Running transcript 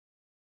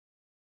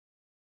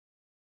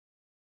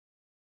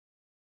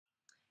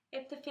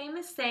If the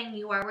famous saying,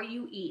 "you are what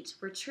you eat,"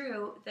 were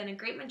true, then a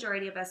great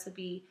majority of us would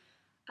be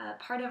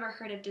part of a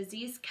herd of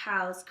diseased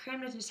cows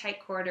crammed into tight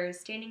quarters,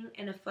 standing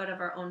in a foot of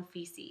our own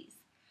feces.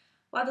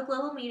 While the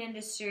global meat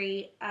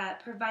industry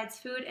provides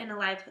food and a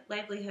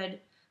livelihood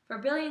for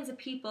billions of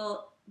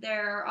people,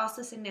 there are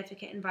also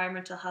significant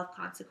environmental health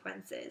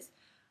consequences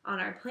on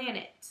our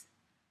planet.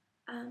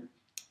 Um,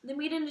 the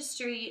meat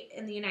industry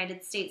in the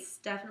United States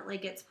definitely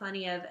gets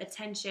plenty of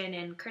attention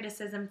and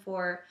criticism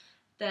for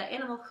the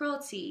animal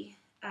cruelty,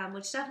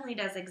 which definitely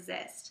does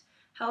exist.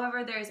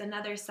 However, there's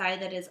another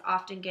side that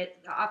often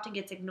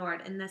gets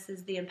ignored, and this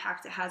is the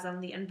impact it has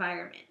on the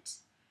environment.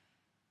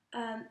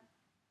 Um,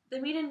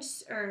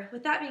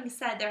 with that being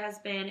said, there has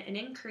been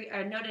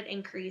a noted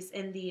increase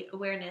in the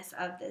awareness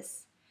of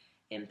this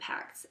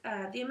impact.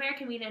 The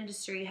American meat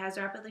industry has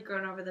rapidly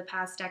grown over the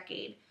past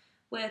decade,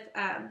 with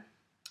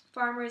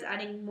farmers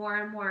adding more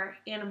and more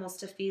animals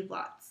to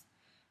feedlots.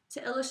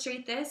 To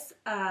illustrate this,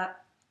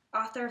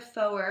 author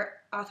Foer,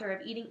 author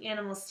of Eating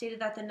Animals, stated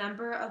that the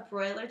number of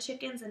broiler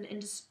chickens in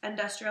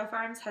industrial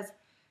farms has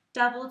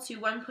doubled to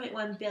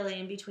 1.1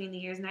 billion between the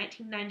years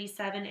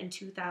 1997 and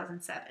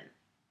 2007.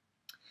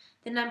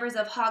 The numbers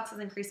of hogs has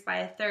increased by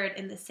a third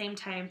in the same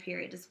time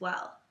period as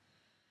well.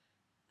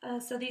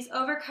 So these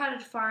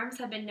overcrowded farms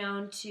have been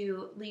known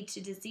to lead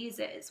to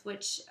diseases,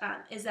 which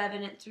is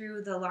evident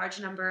through the large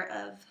number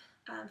of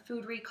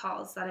food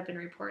recalls that have been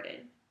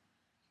reported.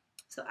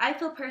 So I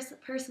feel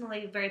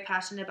personally very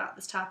passionate about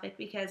this topic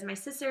because my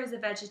sister is a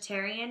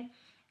vegetarian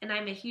and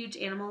I'm a huge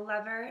animal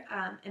lover,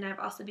 and I've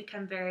also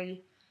become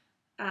very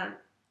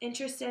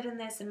interested in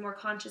this and more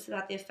conscious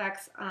about the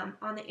effects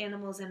on the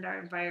animals and our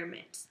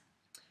environment.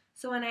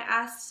 So when I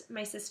asked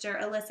my sister,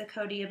 Alyssa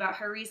Cody, about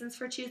her reasons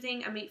for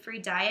choosing a meat-free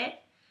diet,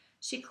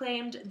 she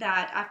claimed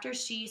that after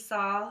she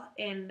saw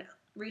and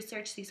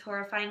researched these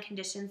horrifying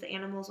conditions the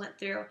animals went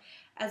through,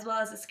 as well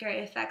as the scary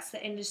effects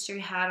the industry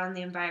had on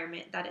the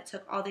environment, that it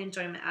took all the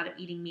enjoyment out of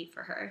eating meat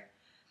for her.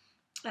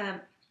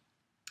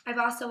 I've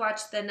also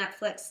watched the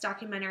Netflix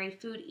documentary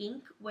Food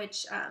Inc.,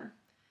 which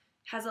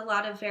has a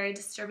lot of very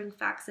disturbing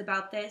facts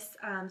about this,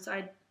 so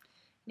I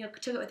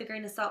took it with a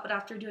grain of salt, but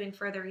after doing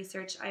further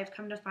research, I have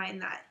come to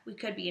find that we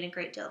could be in a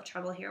great deal of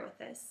trouble here with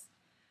this.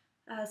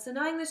 So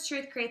knowing this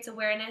truth creates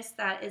awareness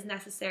that is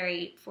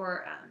necessary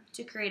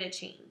to create a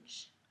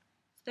change.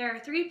 There are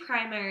three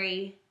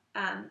primary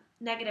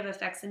negative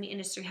effects the meat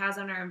industry has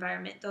on our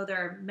environment, though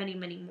there are many,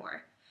 many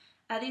more.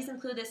 These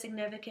include the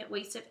significant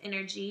waste of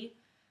energy,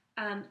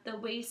 the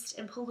waste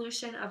and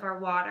pollution of our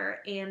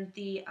water, and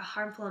the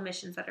harmful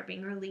emissions that are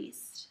being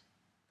released.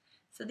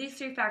 So these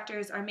three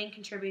factors are main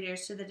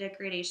contributors to the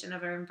degradation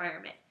of our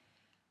environment.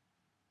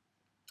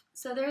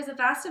 So there is a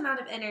vast amount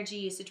of energy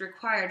usage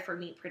required for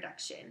meat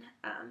production.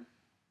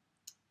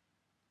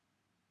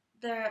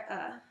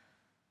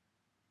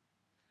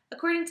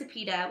 According to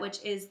PETA,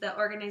 which is the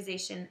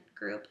organization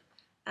group,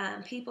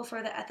 People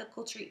for the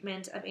Ethical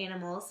Treatment of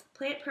Animals,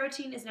 plant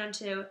protein is known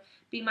to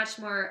be much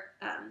more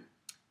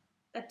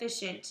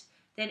efficient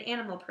than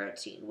animal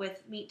protein,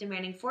 with meat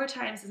demanding 4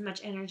 times as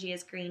much energy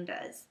as grain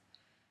does.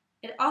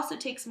 It also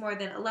takes more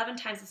than 11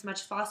 times as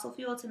much fossil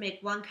fuel to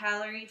make 1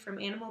 calorie from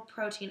animal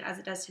protein as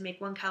it does to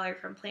make 1 calorie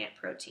from plant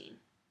protein.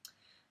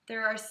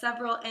 There are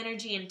several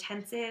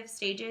energy-intensive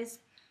stages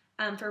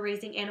for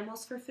raising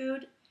animals for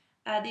food.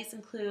 These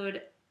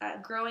include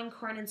growing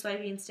corn and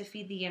soybeans to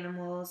feed the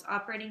animals,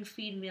 operating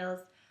feed mills,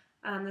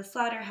 the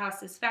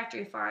slaughterhouses,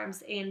 factory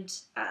farms, and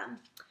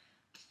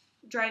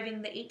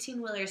driving the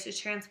 18-wheelers to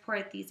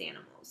transport these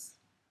animals.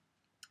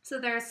 So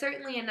there are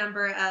certainly a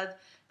number of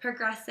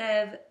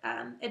progressive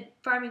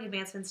farming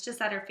advancements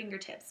just at our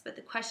fingertips, but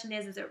the question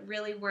is it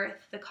really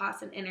worth the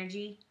cost and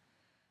energy?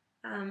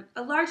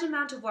 A large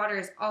amount of water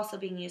is also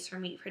being used for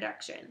meat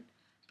production.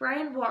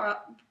 Brian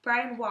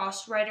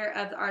Walsh, writer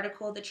of the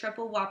article The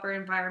Triple Whopper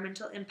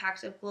Environmental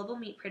Impact of Global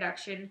Meat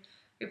Production,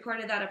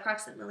 reported that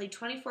approximately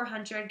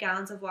 2,400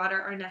 gallons of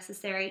water are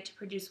necessary to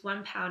produce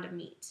 1 pound of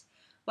meat,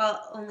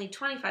 while only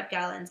 25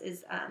 gallons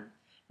is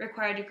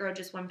required to grow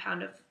just 1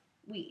 pound of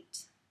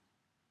wheat.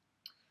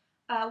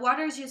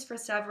 Water is used for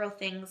several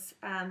things,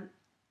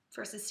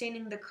 for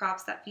sustaining the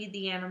crops that feed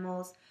the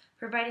animals,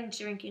 providing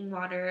drinking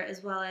water,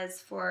 as well as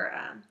for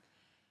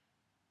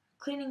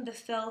cleaning the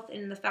filth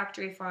in the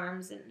factory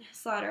farms and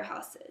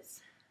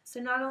slaughterhouses. So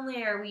not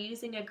only are we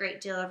using a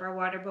great deal of our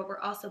water, but we're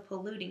also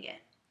polluting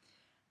it.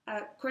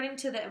 According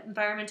to the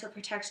Environmental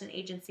Protection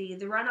Agency,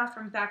 the runoff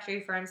from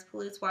factory farms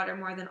pollutes water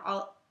more than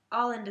all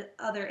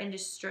other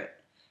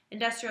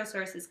industrial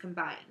sources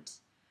combined.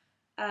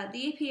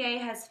 The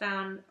EPA has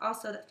found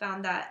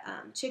that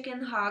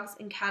chicken, hogs,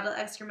 and cattle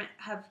excrement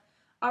have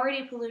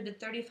already polluted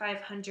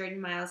 3,500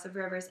 miles of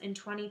rivers in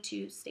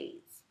 22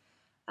 states.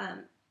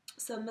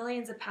 So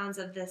millions of pounds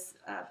of this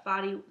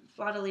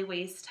bodily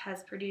waste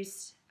has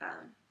produced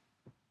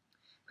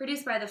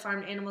by the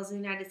farmed animals in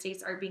the United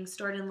States are being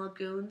stored in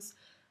lagoons,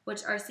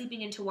 which are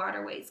seeping into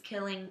waterways,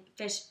 killing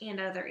fish and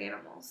other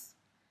animals.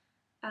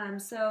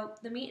 So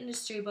the meat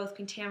industry both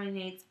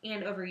contaminates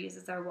and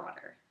overuses our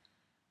water.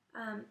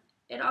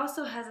 It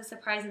also has a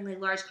surprisingly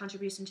large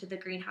contribution to the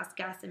greenhouse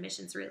gas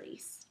emissions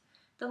released.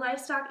 The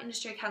livestock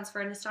industry accounts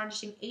for an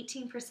astonishing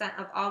 18%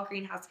 of all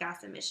greenhouse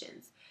gas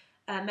emissions,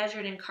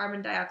 measured in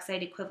carbon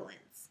dioxide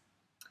equivalents.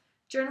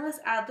 Journalist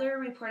Adler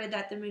reported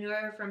that the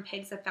manure from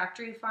pigs at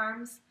factory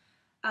farms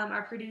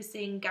are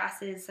producing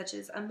gases such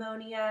as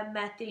ammonia,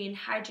 methane,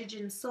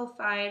 hydrogen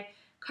sulfide,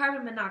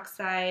 carbon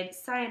monoxide,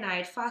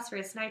 cyanide,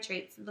 phosphorus,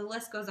 nitrates, the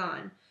list goes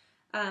on.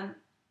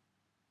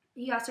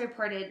 He also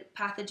reported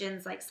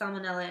pathogens like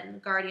salmonella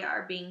and giardia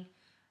are being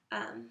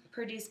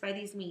produced by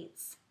these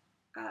meats.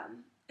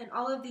 And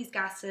all of these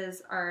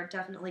gases are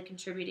definitely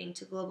contributing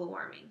to global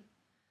warming.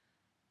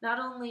 Not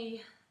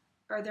only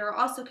are there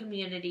also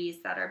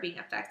communities that are being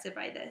affected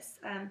by this.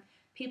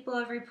 People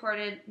have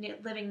reported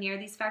living near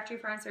these factory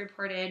farms have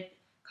reported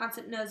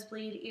constant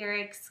nosebleed,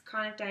 earaches,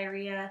 chronic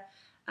diarrhea,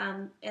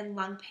 and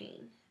lung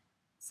pain.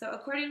 So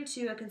according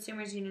to a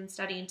Consumers Union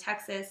study in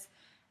Texas,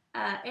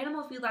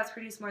 animal feedlots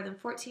produce more than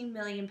 14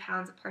 million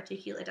pounds of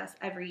particulate dust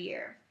every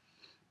year.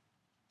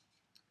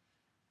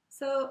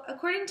 So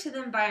according to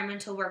the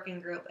Environmental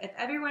Working Group, if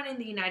everyone in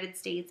the United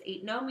States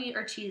ate no meat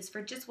or cheese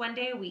for just one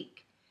day a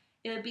week,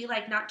 it would be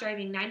like not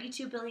driving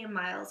 92 billion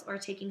miles or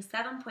taking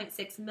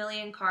 7.6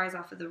 million cars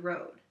off of the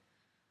road.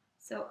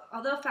 So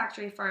although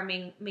factory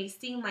farming may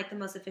seem like the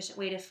most efficient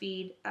way to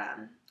feed a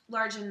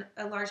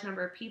large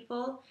number of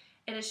people,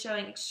 it is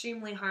showing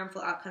extremely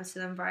harmful outcomes to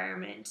the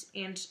environment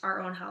and our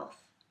own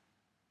health.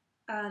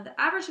 The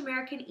average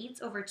American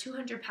eats over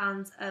 200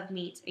 pounds of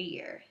meat a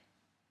year.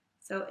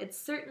 So it's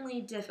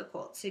certainly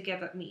difficult to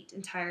give up meat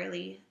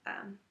entirely.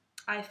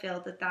 I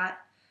failed at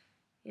that,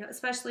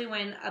 especially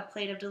when a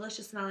plate of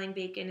delicious smelling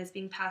bacon is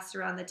being passed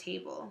around the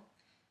table.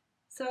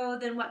 So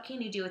then what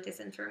can you do with this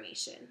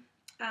information?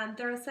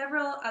 There are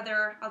several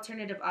other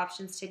alternative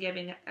options to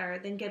giving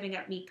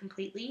up meat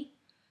completely.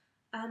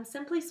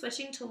 Simply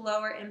switching to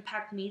lower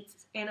impact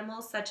meats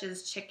animals such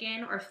as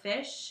chicken or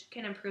fish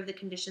can improve the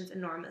conditions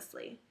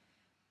enormously.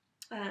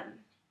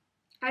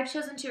 I've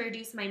chosen to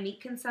reduce my meat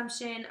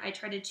consumption. I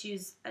try to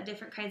choose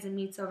different kinds of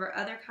meats over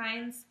other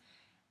kinds,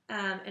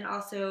 and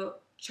also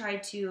try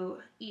to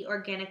eat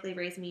organically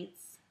raised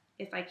meats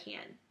if I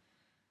can.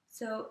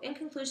 So in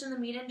conclusion, the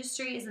meat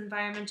industry is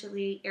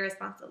environmentally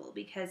irresponsible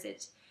because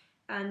it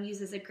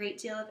uses a great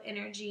deal of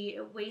energy,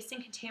 it wastes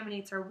and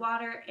contaminates our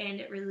water, and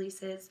it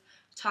releases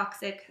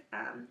toxic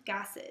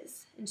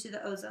gases into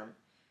the ozone.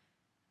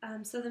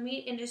 So the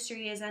meat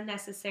industry is an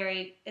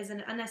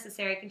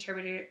unnecessary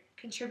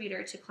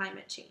contributor to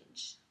climate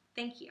change.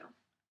 Thank you.